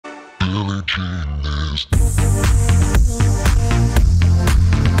really genius.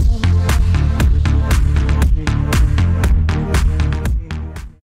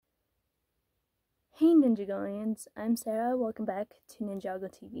 Hey Ninjagonians, I'm Sarah. Welcome back to Ninjago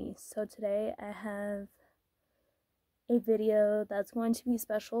TV. So today I have a video that's going to be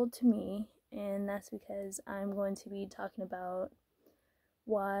special to me, and that's because I'm going to be talking about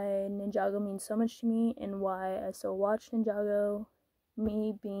why Ninjago means so much to me and why I still watch Ninjago,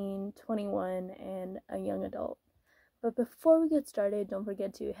 me being 21 and a young adult. But before we get started, don't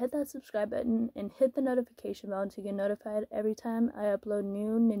forget to hit that subscribe button and hit the notification bell to get notified every time I upload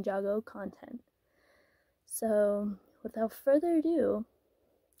new Ninjago content. So, without further ado,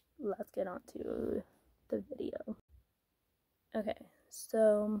 let's get on to the video. Okay,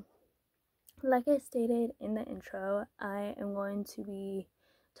 so like I stated in the intro, I am going to be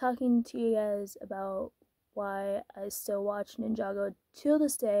talking to you guys about why I still watch Ninjago till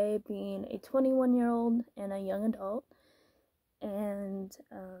this day, being a 21-year-old and a young adult. And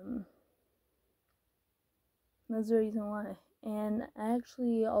that's the reason why. And I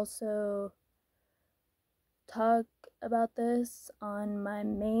actually also talk about this on my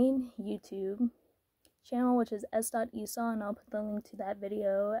main YouTube channel, which is s.esau, and I'll put the link to that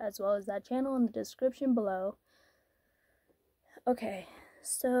video as well as that channel in the description below. Okay,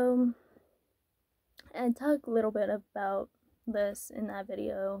 so I talk a little bit about this in that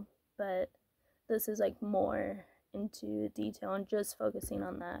video, but this is like more into detail and just focusing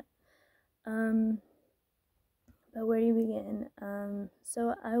on that. But where do you begin?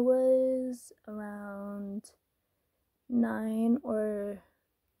 So I was around 9 or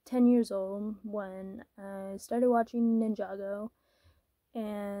 10 years old when I started watching Ninjago,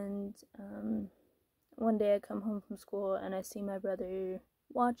 and one day I come home from school and I see my brother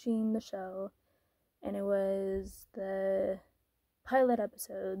watching the show, and it was the pilot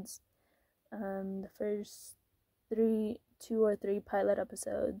episodes, the first two or three pilot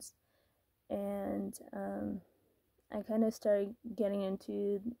episodes, and I kind of started getting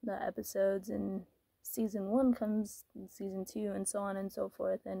into the episodes, and season 1 comes, season 2, and so on and so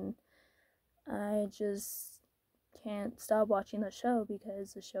forth, and I just can't stop watching the show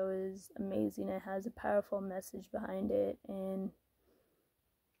because the show is amazing. It has a powerful message behind it, and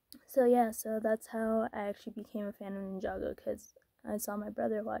so yeah, so that's how I actually became a fan of Ninjago, because I saw my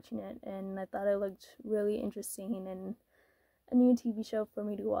brother watching it, and I thought it looked really interesting and a new TV show for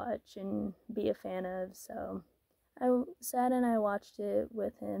me to watch and be a fan of, so I sat and I watched it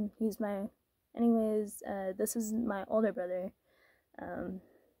with him. This is my older brother.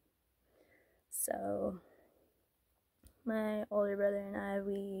 So my older brother and I,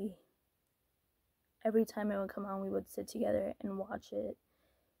 every time it would come on, we would sit together and watch it.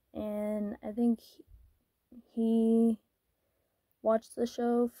 And I think he watched the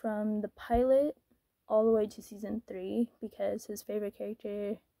show from the pilot all the way to season 3 because his favorite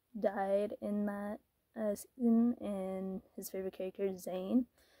character died in that season, and his favorite character is Zane,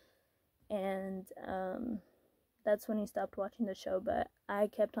 and that's when he stopped watching the show. But I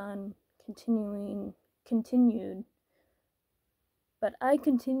kept on continued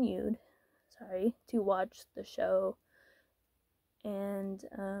to watch the show, and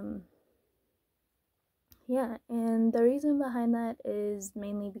yeah, and the reason behind that is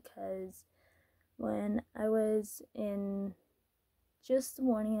mainly because when I was in just the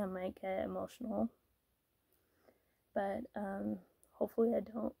morning, I might get emotional, but hopefully I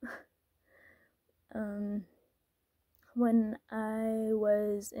don't. When I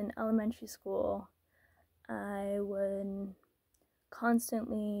was in elementary school, I would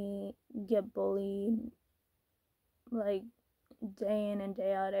constantly get bullied, like day in and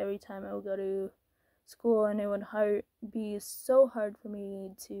day out, every time I would go to school, and it would be so hard for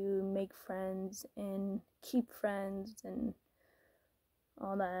me to make friends and keep friends and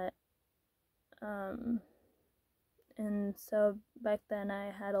all that. And so back then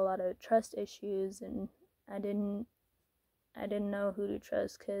I had a lot of trust issues, and I didn't know who to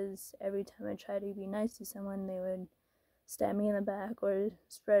trust, because every time I tried to be nice to someone, they would stab me in the back or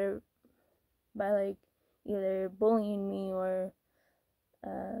spread it by like either bullying me or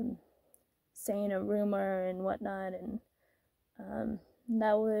saying a rumor and whatnot, and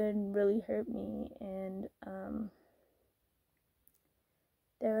that would really hurt me. And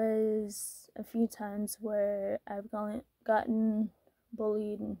there was a few times where I've gotten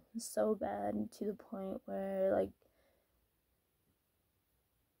bullied so bad to the point where, like,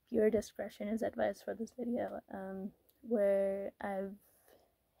 your discretion is advised for this video, where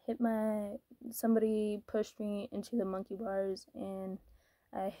somebody pushed me into the monkey bars and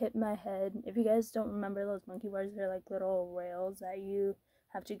I hit my head. If you guys don't remember those monkey bars, they're like little rails that you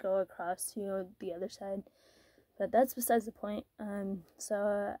have to go across to the other side. But that's besides the point.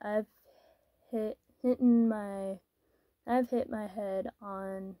 So hitten my I've hit my head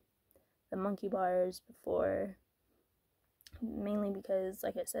on the monkey bars before, mainly because,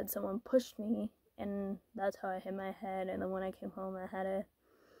 like I said, someone pushed me, and that's how I hit my head. And then when I came home, I had a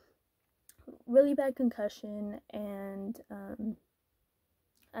really bad concussion, and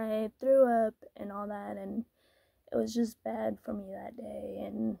I threw up and all that, and it was just bad for me that day.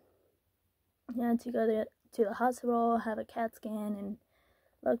 And I had to go to the hospital, have a CAT scan, and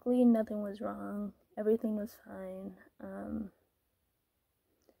luckily nothing was wrong. Everything was fine.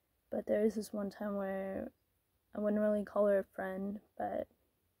 But there was this one time where I wouldn't really call her a friend,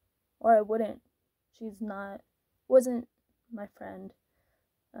 or I wouldn't. Wasn't my friend.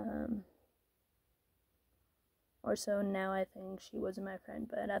 Or so now I think she wasn't my friend,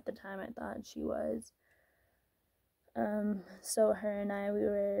 but at the time I thought she was. So her and I, we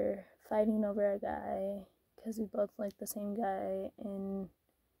were fighting over a guy, because we both liked the same guy,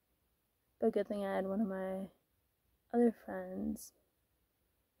 but good thing I had one of my other friends,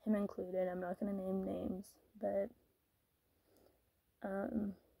 him included, I'm not going to name names, but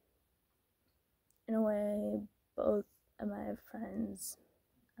in a way, both of my friends,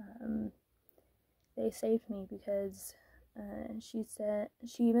 they saved me, because she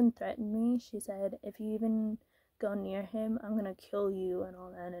even threatened me. She said, if you even go near him, I'm gonna kill you and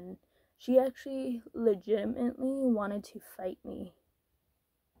all that. And she actually legitimately wanted to fight me.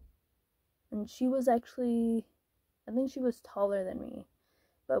 And she was actually, I think she was taller than me,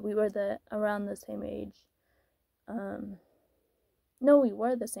 but we were around the same age. No, we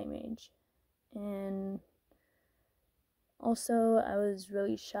were the same age. And also, I was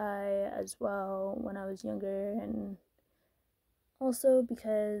really shy as well when I was younger, and also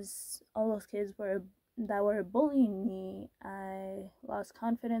because all those kids that were bullying me, I lost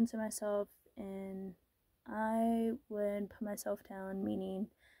confidence in myself, and I would put myself down, meaning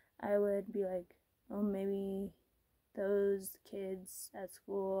I would be like, oh, maybe those kids at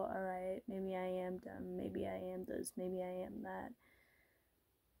school are right, maybe I am dumb, maybe I am this, maybe I am that.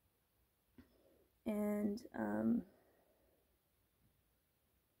 And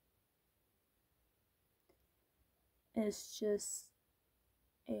it's just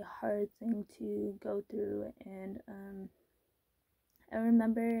a hard thing to go through. And I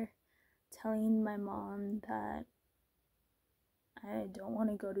remember telling my mom that I don't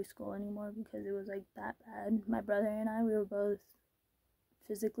want to go to school anymore because it was like that bad. My brother and I, we were both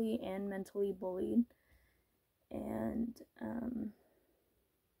physically and mentally bullied. And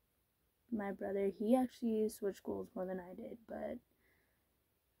my brother, he actually switched schools more than I did, but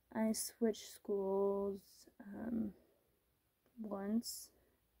I switched schools once.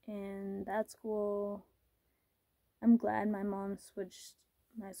 And that school, I'm glad my mom switched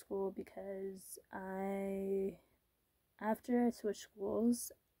my school, because after I switched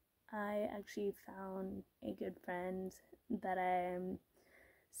schools, I actually found a good friend that I am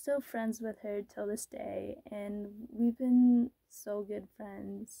still friends with her till this day, and we've been so good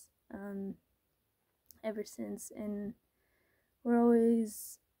friends ever since, and we're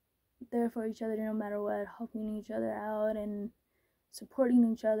always there for each other no matter what, helping each other out and supporting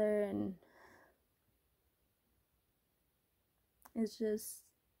each other, and it's just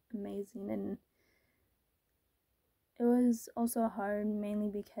amazing. And it was also hard, mainly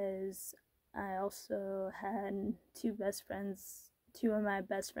because I also had two of my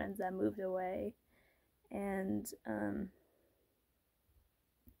best friends that moved away, and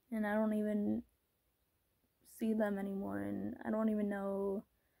I don't even see them anymore, and I don't even know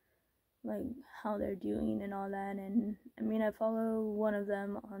like how they're doing and all that. And I mean, I follow one of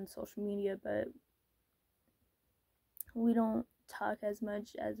them on social media, but we don't talk as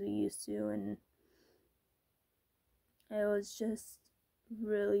much as we used to, and it was just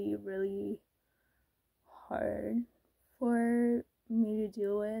really, really hard for me to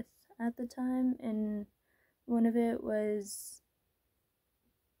deal with at the time. And one of it was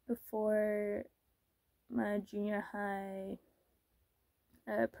before my junior high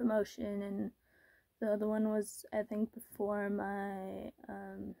promotion, and the other one was, I think, before my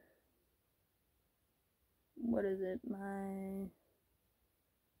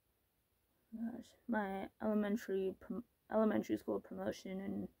my elementary school promotion.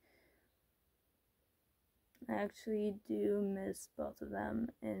 And I actually do miss both of them.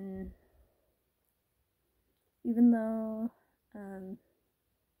 And even though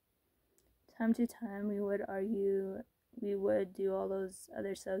time to time we would argue, we would do all those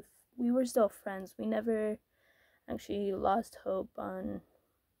other stuff, we were still friends. We never actually lost hope on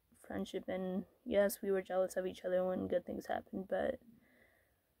friendship. And yes, we were jealous of each other when good things happened, but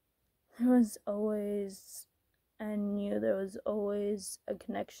I knew there was always a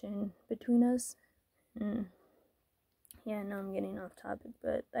connection between us. And yeah, now I'm getting off topic,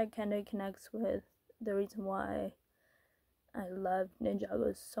 but that kind of connects with the reason why I love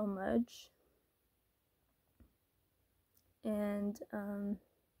Ninjago so much, and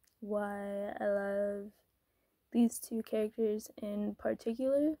why I love these two characters in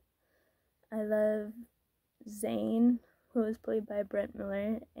particular. I love Zane, who is played by Brent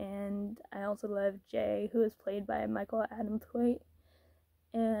Miller, and I also love Jay, who is played by Michael Adamthwaite.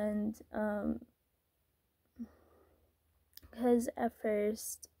 And because at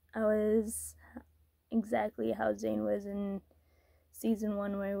first I was exactly how Zane was in season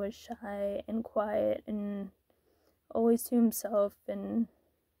 1, where he was shy and quiet and always to himself, and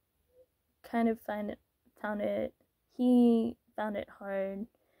kind of found it hard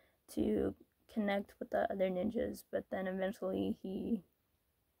to connect with the other ninjas, but then eventually he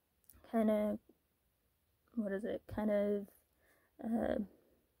kind of uh,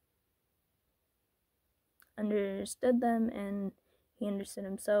 understood them, and he understood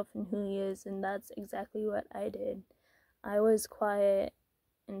himself and who he is, and that's exactly what I did. I was quiet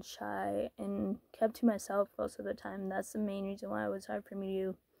and shy and kept to myself most of the time. That's the main reason why it was hard for me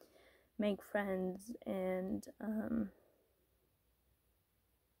to make friends, and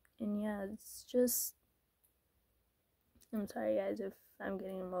yeah, it's just, I'm sorry guys if I'm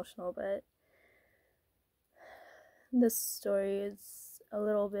getting emotional, but this story is a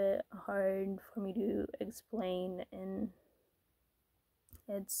little bit hard for me to explain, and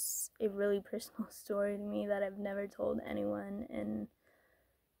it's a really personal story to me that I've never told anyone. And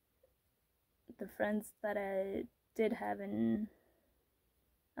the friends that I did have in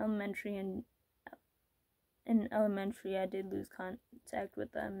elementary I did lose contact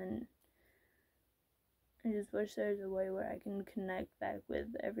with them, and I just wish there was a way where I can connect back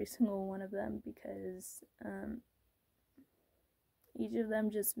with every single one of them, because each of them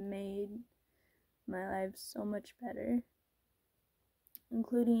just made my life so much better,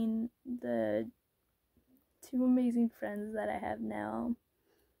 including the two amazing friends that I have now.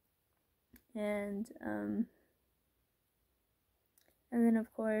 And then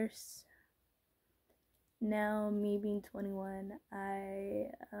of course, now me being 21,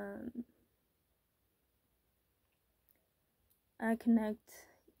 I connect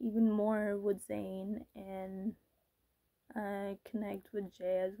even more with Zane, and I connect with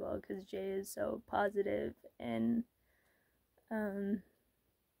Jay as well, because Jay is so positive and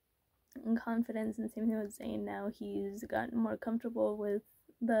confidence, and same thing with Zane. Now he's gotten more comfortable with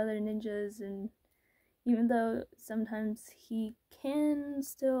the other ninjas, and even though sometimes he can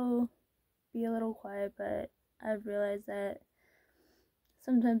still be a little quiet, but I've realized that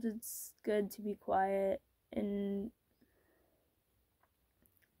sometimes it's good to be quiet, and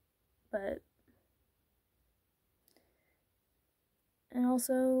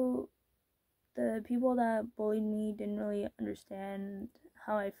also the people that bullied me didn't really understand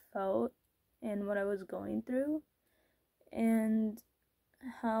how I felt and what I was going through, and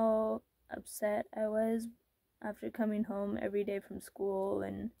how upset I was after coming home every day from school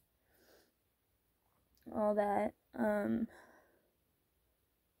and all that.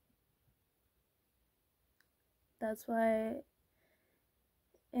 That's why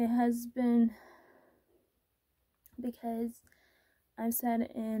it has been, because I've said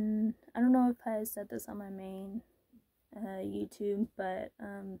I don't know if I said this on my main YouTube, but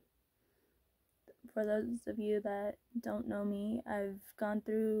for those of you that don't know me, I've gone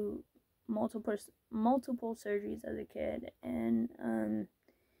through multiple surgeries as a kid, and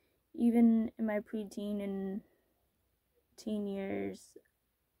even in my preteen and teen years,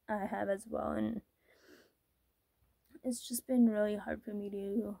 I have as well, and it's just been really hard for me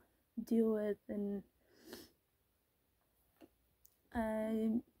to deal with, and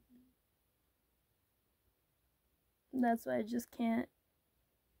that's why I just can't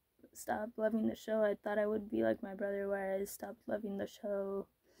stop loving the show. I thought I would be like my brother, where I stopped loving the show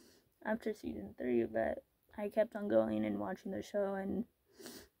after season 3, but I kept on going and watching the show, and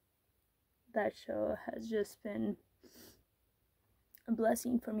that show has just been a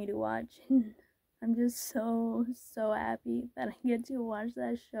blessing for me to watch. I'm just so happy that I get to watch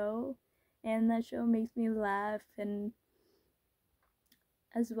that show, and that show makes me laugh, and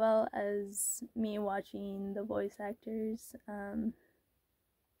as well as me watching the voice actors,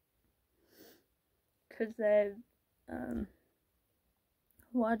 because I've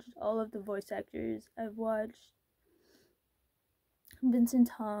watched all of the voice actors. I've watched Vincent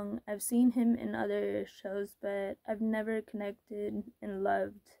Hong. I've seen him in other shows, but I've never connected and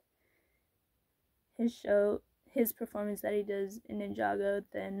loved his his performance that he does in Ninjago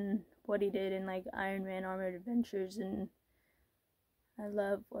than what he did in like Iron Man Armored Adventures, and I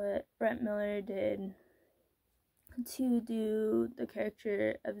love what Brent Miller did to do the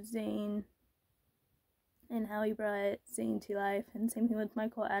character of Zane and how he brought Zane to life, and same thing with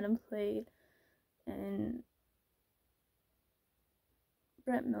Michael Adamthwaite. And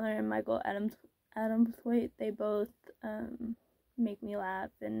Brent Miller and Michael Adamthwaite, they both make me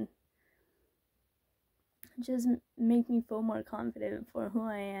laugh and just make me feel more confident for who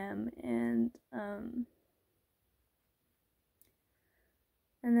I am. And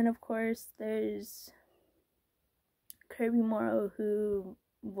then of course there's Kirby Morrow, who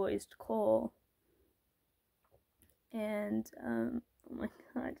voiced Cole. And oh my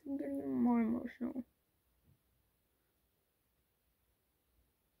god, I'm getting even more emotional.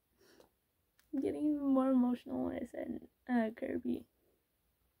 I'm getting even more emotional when I said Kirby.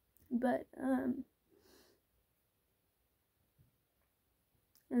 But and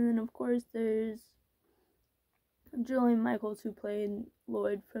then of course there's Julian Michaels, who played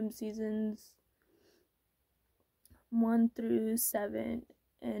Lloyd from seasons 1 through 7,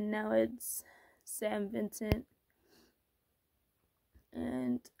 and now it's Sam Vincent.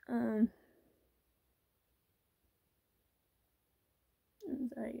 And I'm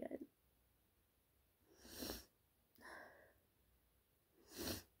sorry guys.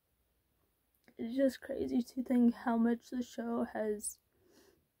 It's just crazy to think how much the show has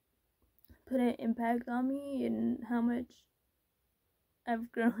put an impact on me and how much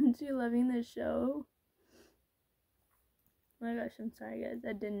I've grown to loving this show. Oh my gosh, I'm sorry guys.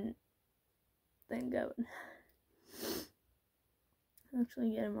 I didn't think I would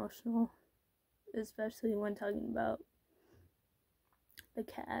actually get emotional, especially when talking about the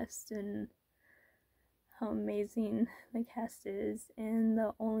cast and how amazing the cast is. And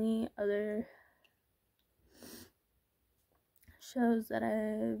the only other shows that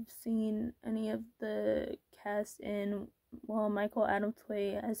I've seen any of the cast in, well, Michael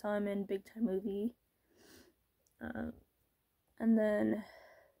Adamthwaite, I saw him in Big Time Movie, and then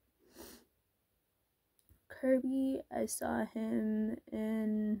Kirby, I saw him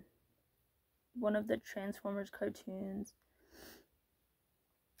in one of the Transformers cartoons.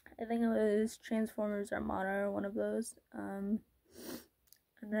 I think it was Transformers Armada or one of those. And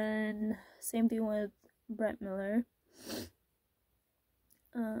then same thing with Brent Miller.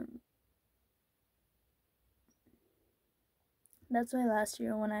 That's why last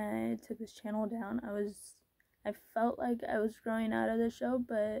year when I took this channel down, I felt like I was growing out of the show,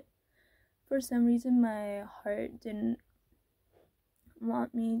 but for some reason my heart didn't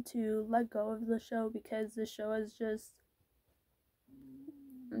want me to let go of the show, because the show is just,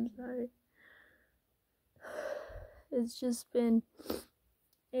 I'm sorry, it's just been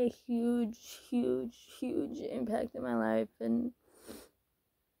a huge impact in my life. And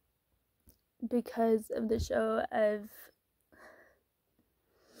because of the show, I've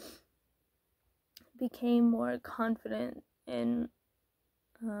became more confident and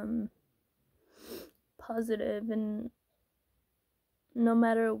positive, and no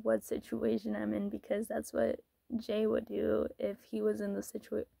matter what situation I'm in, because that's what Jay would do if he was in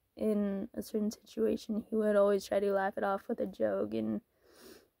in a certain situation. He would always try to laugh it off with a joke. And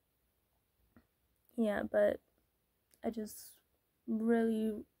yeah, but I just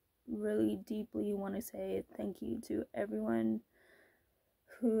really deeply want to say thank you to everyone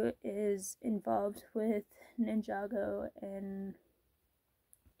who is involved with Ninjago and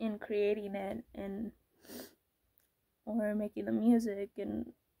in creating it, and or making the music.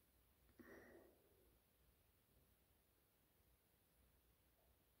 And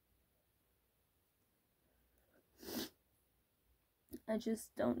I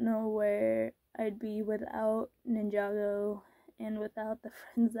just don't know where I'd be without Ninjago and without the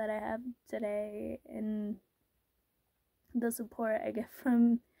friends that I have today, and the support I get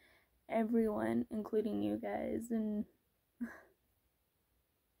from everyone, including you guys. And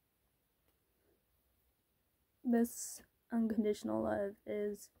this unconditional love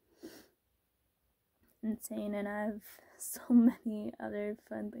is insane, and I have so many other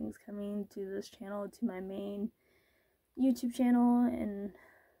fun things coming to this channel, to my main YouTube channel. And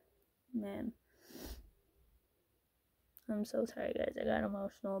man, I'm so sorry guys, I got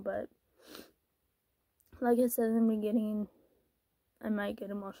emotional, but like I said in the beginning, I might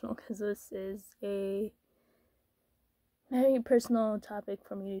get emotional because this is a very personal topic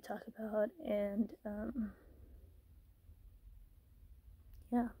for me to talk about. And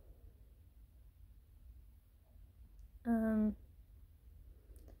yeah,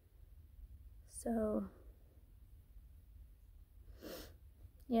 so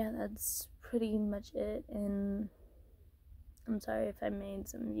yeah, that's pretty much it, and I'm sorry if I made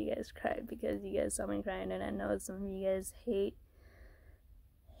some of you guys cry, because you guys saw me crying, and I know some of you guys hate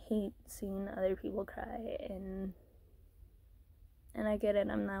seeing other people cry, and I get it,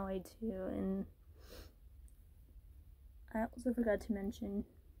 I'm that way too. And I also forgot to mention,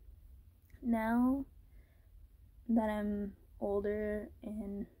 now that I'm older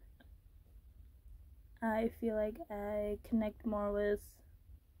and I feel like I connect more with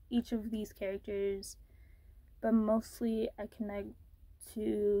each of these characters, but mostly I connect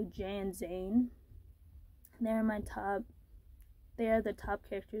to Jay and Zane. They are the top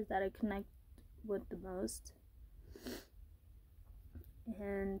characters that I connect with the most.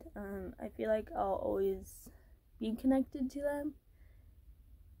 And I feel like I'll always be connected to them.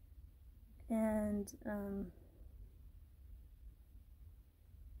 And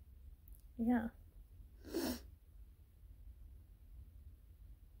yeah.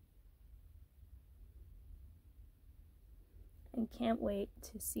 I can't wait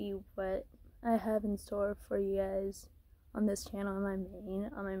to see what I have in store for you guys on this channel, on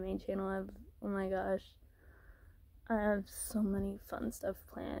my main channel. Oh my gosh, I have so many fun stuff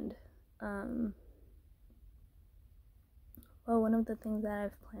planned. Well, one of the things that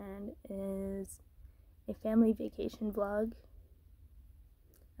I've planned is a family vacation vlog.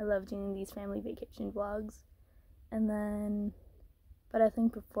 I love doing these family vacation vlogs. And then, but I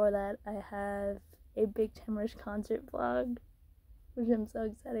think before that, I have a Big Timers concert vlog, which I'm so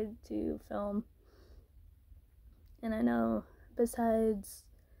excited to film. And I know, besides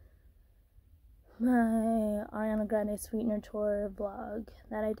my Ariana Grande Sweetener Tour vlog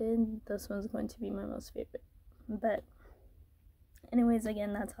that I did, this one's going to be my most favorite. But anyways,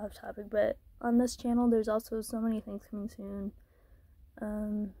 again, that's off topic, but on this channel there's also so many things coming soon.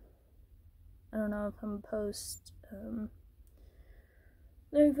 I don't know if I'm gonna post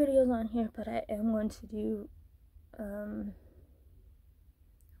lyric videos on here, but I am going to do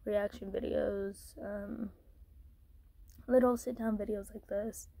reaction videos, little sit down videos like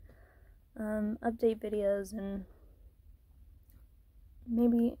this, update videos, and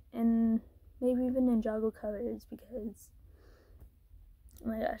maybe even Ninjago covers, because oh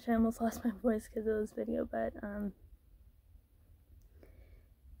my gosh, I almost lost my voice because of this video. But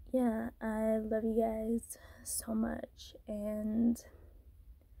yeah, I love you guys so much, and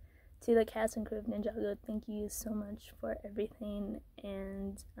to the cast and crew of Ninjago, thank you so much for everything,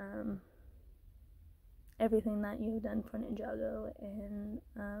 and everything that you've done for Ninjago. And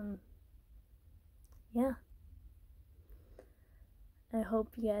yeah, I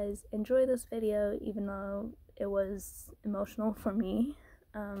hope you guys enjoy this video, even though it was emotional for me.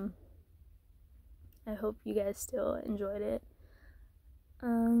 I hope you guys still enjoyed it.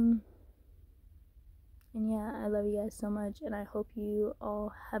 And yeah, I love you guys so much, and I hope you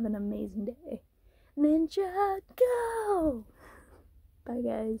all have an amazing day. Ninjago! Bye,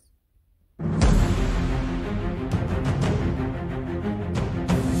 guys.